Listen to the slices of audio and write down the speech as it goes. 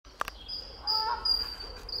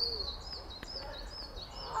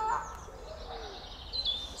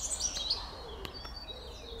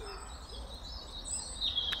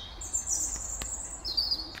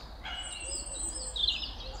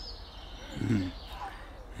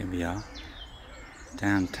Here we are,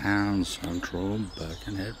 downtown central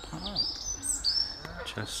Birkenhead Park.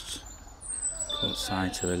 Just caught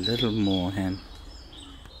sight of a little moorhen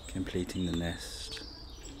completing the nest.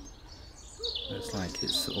 Looks like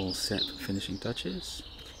it's all set for finishing touches.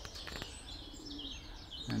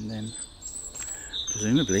 And then,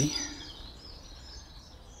 presumably,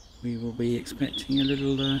 we will be expecting a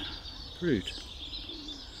little brood.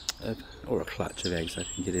 Or a clutch of eggs, I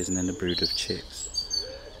think it is, and then a brood of chicks.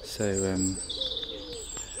 So,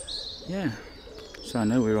 yeah. So I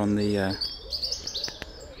know we're on the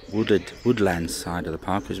woodland side of the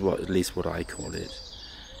park, is at least what I call it.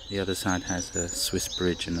 The other side has a Swiss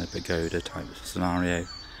bridge and a pagoda type of scenario,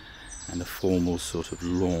 and a formal sort of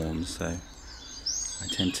lawn. So I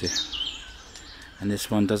tend to, and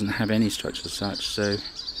this one doesn't have any structure as such. So,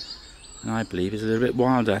 and I believe it's a little bit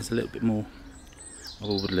wilder, has a little bit more of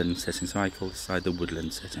a woodland setting, so I call this side the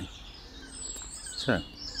woodland setting. So,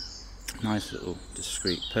 nice little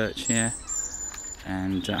discreet perch here,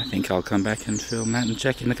 and I think I'll come back and film that and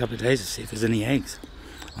check in a couple of days to see if there's any eggs.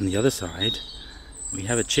 On the other side, we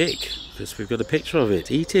have a chick, because we've got a picture of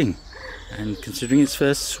it eating, and considering its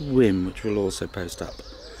first swim, which we'll also post up,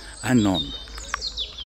 anon.